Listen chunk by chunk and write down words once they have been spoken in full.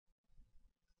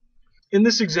in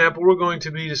this example, we're going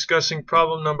to be discussing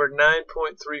problem number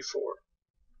 9.34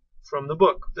 from the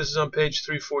book. This is on page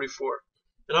 344.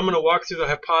 And I'm going to walk through the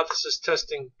hypothesis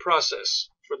testing process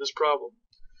for this problem.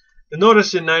 You'll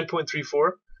notice in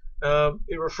 9.34,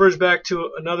 it refers back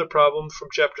to another problem from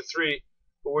chapter 3,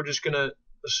 but we're just going to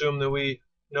assume that we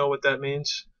know what that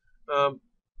means.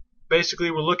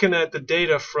 Basically, we're looking at the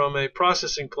data from a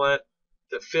processing plant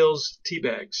that fills tea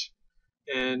bags,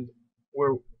 and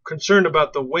we're concerned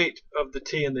about the weight of the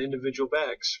tea in the individual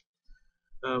bags.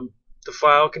 The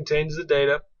file contains the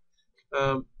data.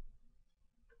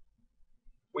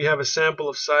 We have a sample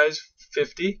of size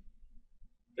 50,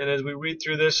 and as we read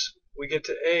through this, we get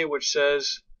to A, which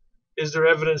says, is there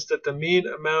evidence that the mean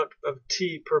amount of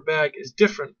tea per bag is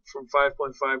different from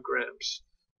 5.5 grams?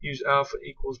 Use alpha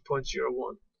equals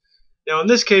 0.01. Now in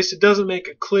this case, it doesn't make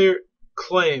a clear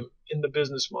claim in the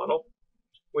business model,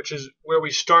 which is where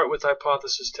we start with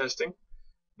hypothesis testing,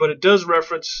 but it does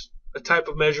reference a type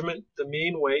of measurement, the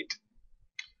mean weight,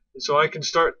 and so I can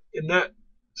start in that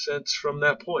sense from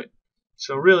that point.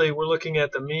 So really, we're looking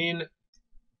at the mean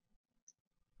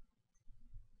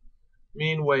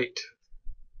weight.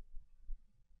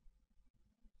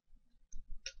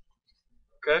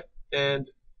 Okay, and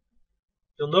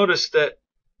you'll notice that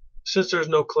since there's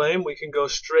no claim, we can go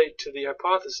straight to the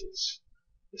hypotheses.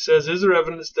 It says, is there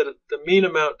evidence that the mean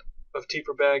amount of tea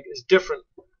per bag is different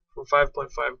from 5.5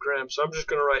 grams? So I'm just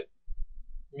going to write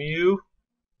mu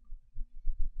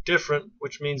different,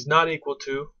 which means not equal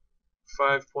to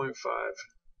 5.5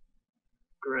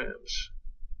 grams.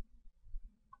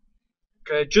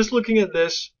 Okay, just looking at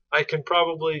this, I can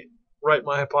probably write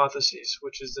my hypotheses,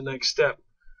 which is the next step.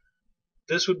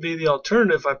 This would be the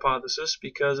alternative hypothesis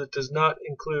because it does not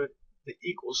include the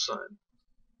equal sign.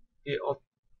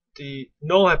 The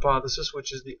null hypothesis,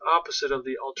 which is the opposite of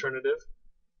the alternative,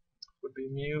 would be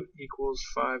mu equals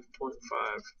 5.5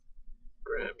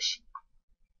 grams.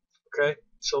 Okay,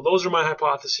 so those are my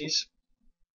hypotheses.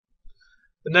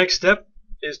 The next step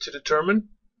is to determine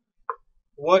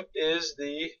what is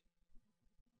the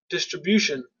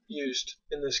distribution used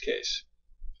in this case.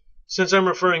 Since I'm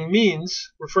referring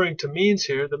to means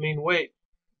here, the mean weight,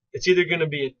 it's either going to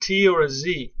be a T or a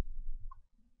Z.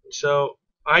 So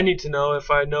I need to know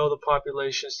if I know the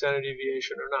population standard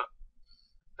deviation or not.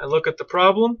 I look at the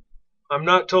problem. I'm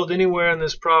not told anywhere in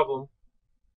this problem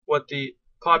what the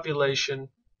population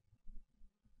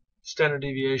standard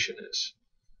deviation is.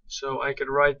 So I could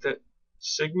write that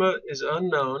sigma is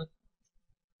unknown.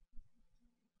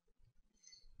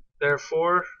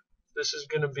 Therefore, this is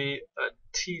going to be a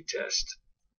t-test,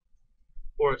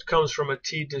 or it comes from a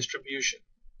t-distribution.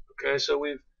 Okay, so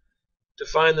we've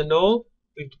defined the null,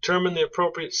 we've determined the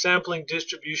appropriate sampling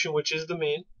distribution, which is the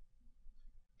mean,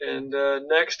 and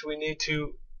next we need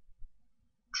to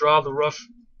draw the rough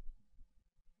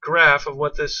graph of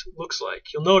what this looks like.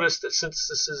 You'll notice that since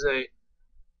this is a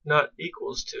not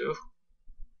equals to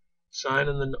sign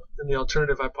in the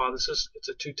alternative hypothesis, it's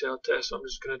a two-tailed test. So I'm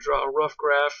just going to draw a rough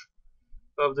graph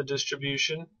of the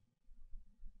distribution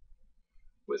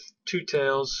with two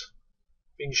tails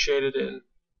being shaded in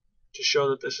to show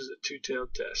that this is a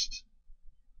two-tailed test.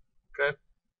 Okay,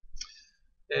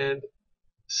 and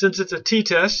since it's a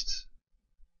t-test,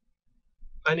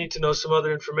 I need to know some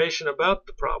other information about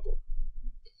the problem.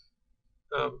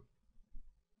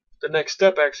 The next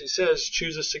step actually says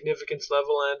choose a significance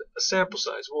level and a sample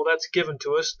size. Well, that's given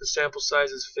to us. The sample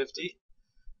size is 50,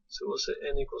 so we'll say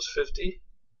n equals 50.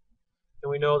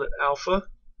 And we know that alpha,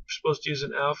 we're supposed to use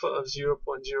an alpha of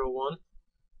 0.01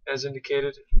 as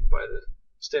indicated by the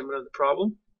statement of the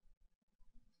problem.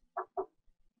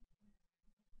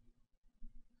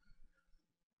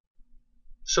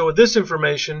 So with this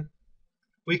information,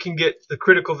 we can get the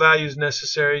critical values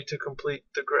necessary to complete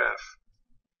the graph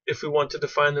if we want to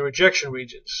define the rejection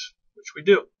regions, which we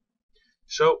do.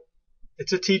 So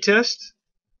it's a t-test.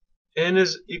 N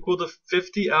is equal to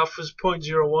 50, alpha is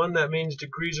 0.01. That means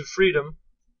degrees of freedom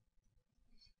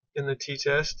in the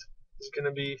t-test is going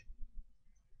to be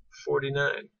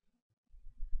 49.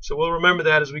 So we'll remember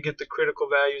that as we get the critical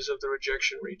values of the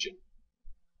rejection region.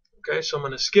 Okay, so I'm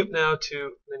going to skip now to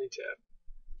Minitab.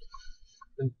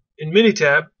 In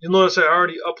Minitab, you'll notice I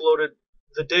already uploaded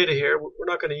the data here. We're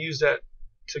not going to use that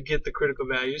to get the critical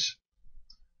values,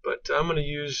 but I'm going to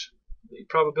use the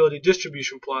probability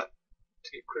distribution plot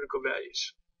to get critical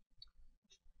values.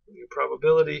 The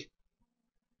probability,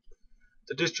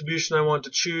 the distribution I want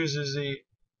to choose is the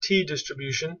t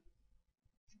distribution,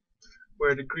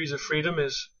 where degrees of freedom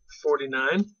is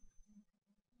 49.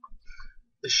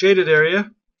 The shaded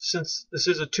area, since this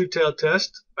is a two-tailed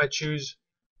test, I choose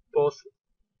both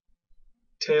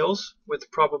tails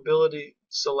with probability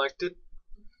selected,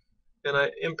 and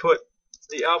I input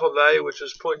the alpha value, which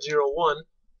was 0.01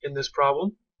 in this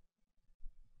problem,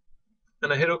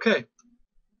 and I hit OK.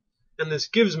 And this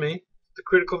gives me the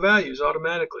critical values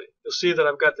automatically. You'll see that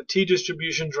I've got the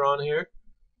t-distribution drawn here,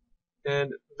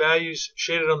 and values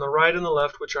shaded on the right and the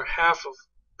left, which are half of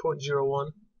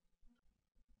 0.01,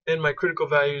 and my critical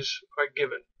values are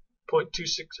given,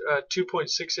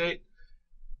 2.68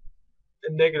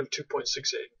 and negative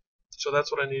 2.68. So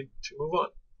that's what I need to move on.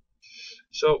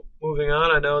 So moving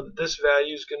on, I know that this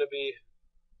value is going to be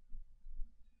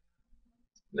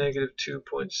negative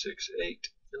 2.68,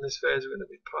 and this value is going to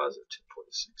be positive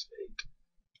 2.68.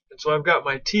 And so I've got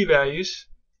my t values,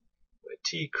 my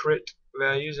t crit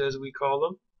values as we call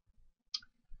them.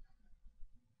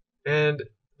 And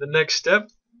the next step,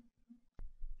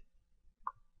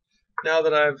 now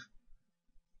that I've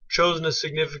chosen a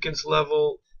significance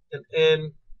level, an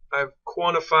n, I've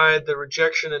quantified the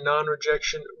rejection and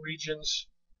non-rejection regions.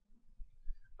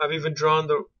 I've even drawn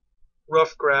the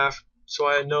rough graph so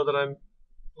I know that I'm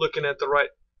looking at the right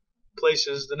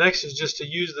places. The next is just to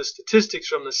use the statistics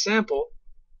from the sample,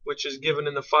 which is given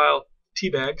in the file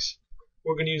tbags.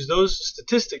 We're going to use those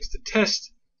statistics to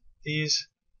test these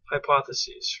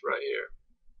hypotheses right here.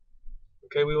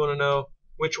 Okay, we want to know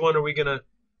which one are we going to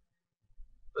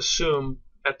assume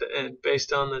at the end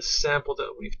based on the sample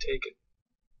that we've taken.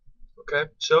 Okay,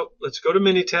 so let's go to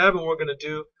Minitab, and we're going to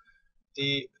do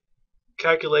the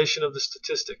calculation of the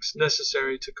statistics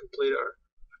necessary to complete our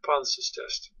hypothesis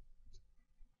test.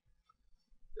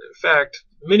 In fact,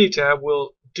 Minitab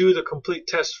will do the complete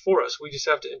test for us. We just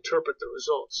have to interpret the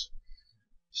results.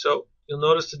 So you'll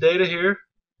notice the data here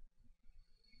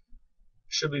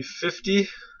should be 50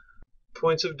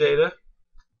 points of data.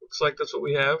 Looks like that's what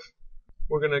we have.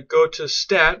 We're going to go to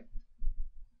Stat,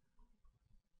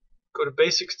 go to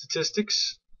Basic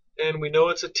Statistics, and we know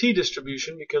it's a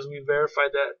t-distribution because we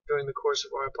verified that during the course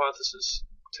of our hypothesis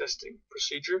testing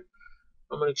procedure.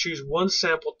 I'm going to choose one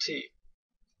sample t.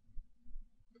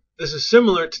 This is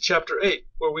similar to Chapter 8,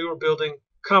 where we were building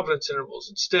confidence intervals.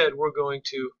 Instead, we're going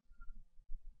to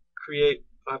create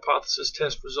hypothesis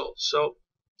test results. So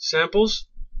samples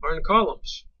are in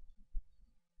columns.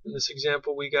 In this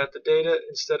example, we got the data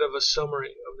instead of a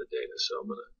summary of the data. So I'm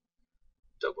going to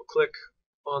double click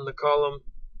on the column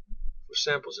for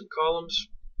samples in columns.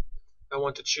 I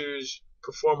want to choose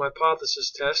perform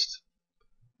hypothesis test.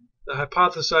 The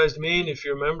hypothesized mean, if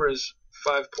you remember, is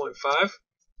 5.5.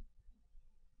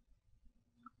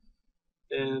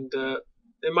 And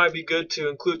it might be good to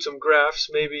include some graphs,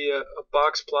 maybe a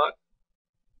box plot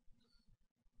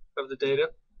of the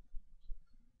data.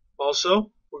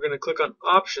 Also, we're going to click on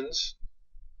options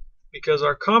because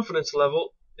our confidence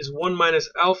level is 1 minus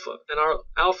alpha, and our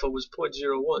alpha was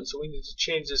 0.01, so we need to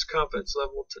change this confidence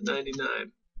level to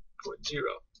 99.0.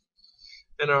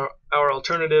 And our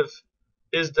alternative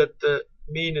is that the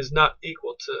mean is not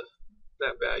equal to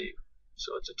that value.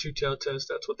 So it's a two-tailed test.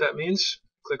 That's what that means.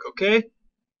 Click OK.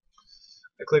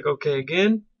 I click OK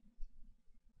again,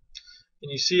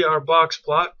 and you see our box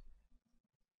plot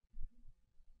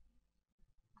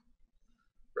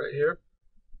right here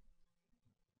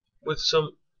with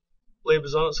some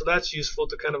labels on it, so that's useful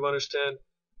to kind of understand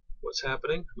what's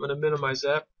happening. I'm going to minimize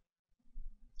that,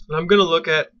 and I'm going to look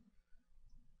at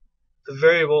the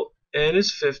variable n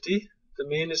is 50, the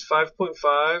mean is 5.5,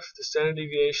 the standard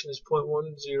deviation is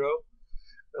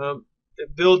 0.10.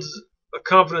 It builds a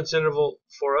confidence interval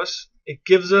for us. It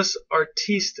gives us our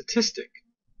t statistic.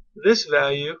 This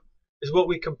value is what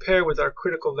we compare with our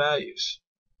critical values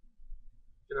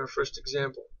in our first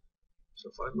example. So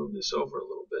if I move this over a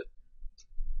little bit,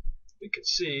 we can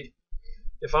see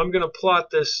if I'm going to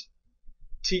plot this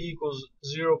t equals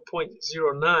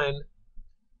 0.09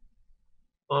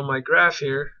 on my graph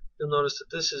here, you'll notice that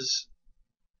this is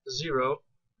 0.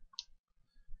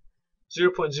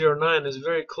 0.09 is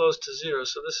very close to 0,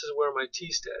 so this is where my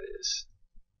t-stat is.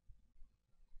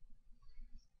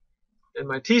 And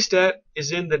my t-stat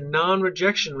is in the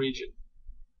non-rejection region.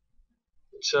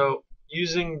 So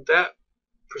using that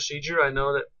procedure, I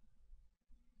know that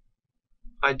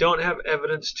I don't have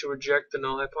evidence to reject the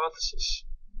null hypothesis.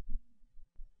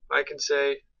 I can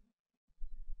say,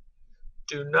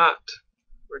 do not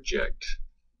reject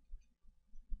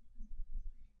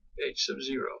h sub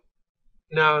 0.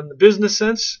 Now, in the business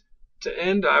sense, to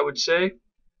end, I would say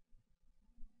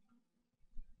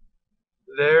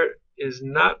there is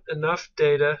not enough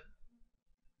data,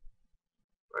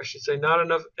 or I should say not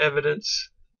enough evidence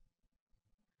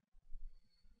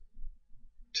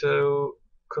to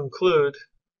conclude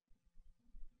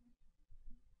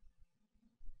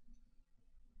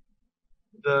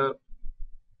the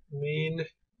mean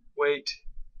weight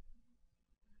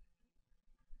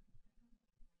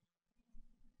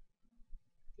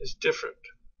is different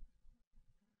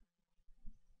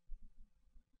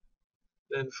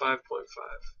than 5.5.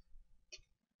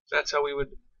 That's how we would,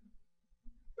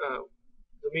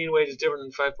 the mean weight is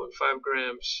different than 5.5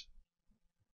 grams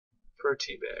per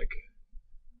tea bag.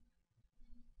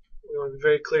 We want to be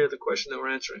very clear of the question that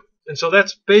we're answering. And so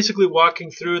that's basically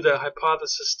walking through the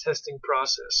hypothesis testing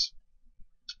process.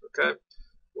 Okay?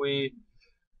 We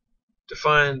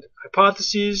defined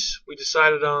hypotheses. We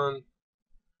decided on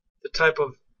the type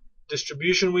of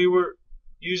distribution we were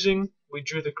using. We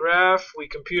drew the graph. We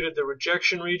computed the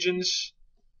rejection regions.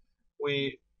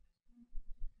 We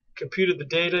computed the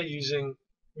data using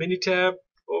Minitab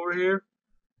over here.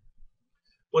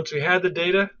 Once we had the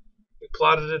data, we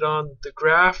plotted it on the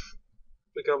graph.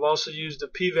 We could have also used a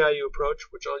p-value approach,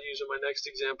 which I'll use in my next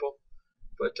example.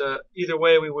 But either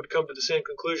way, we would come to the same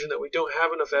conclusion that we don't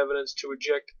have enough evidence to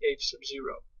reject h sub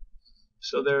 0.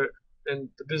 So there, and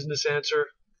the business answer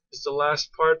is the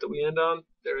last part that we end on.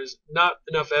 There is not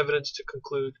enough evidence to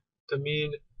conclude the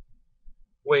mean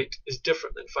weight is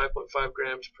different than 5.5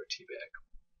 grams per tea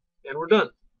bag. And we're done.